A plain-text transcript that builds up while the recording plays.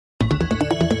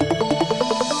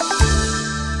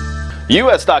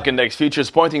U.S. stock index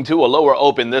futures pointing to a lower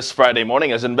open this Friday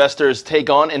morning as investors take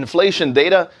on inflation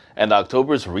data and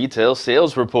October's retail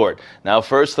sales report. Now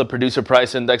first, the producer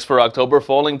price index for October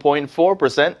falling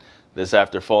 0.4%. This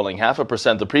after falling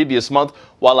 0.5% the previous month,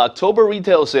 while October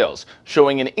retail sales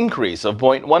showing an increase of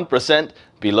 0.1%,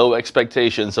 below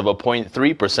expectations of a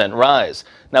 0.3% rise.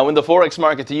 Now in the forex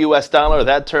market, the U.S. dollar,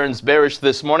 that turns bearish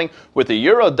this morning with the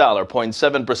euro dollar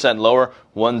 0.7% lower,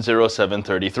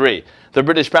 107.33. The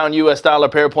British pound U.S. dollar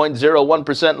pair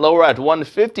 0.01% lower at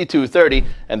 152.30,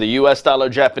 and the U.S. dollar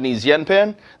Japanese yen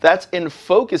pair, that's in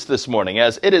focus this morning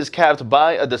as it is capped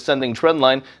by a descending trend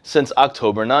line since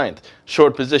October 9th.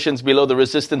 Short positions below the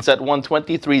resistance at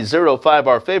 123.05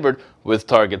 are favored, with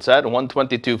targets at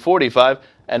 122.45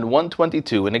 and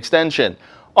 122 in extension.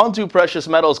 On to precious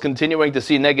metals continuing to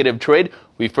see negative trade.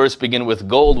 We first begin with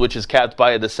gold, which is capped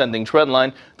by a descending trend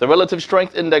line. The relative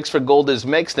strength index for gold is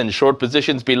mixed, and short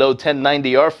positions below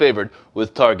 1090 are favored,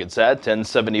 with targets at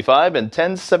 1075 and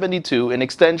 1072 in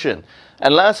extension.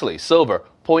 And lastly, silver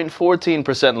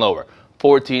 0.14% lower,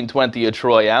 14.20 a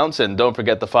troy ounce. And don't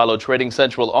forget to follow Trading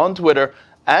Central on Twitter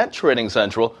at Trading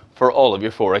Central for all of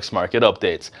your forex market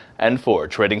updates. And for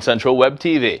Trading Central Web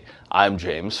TV, I'm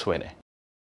James Sweeney.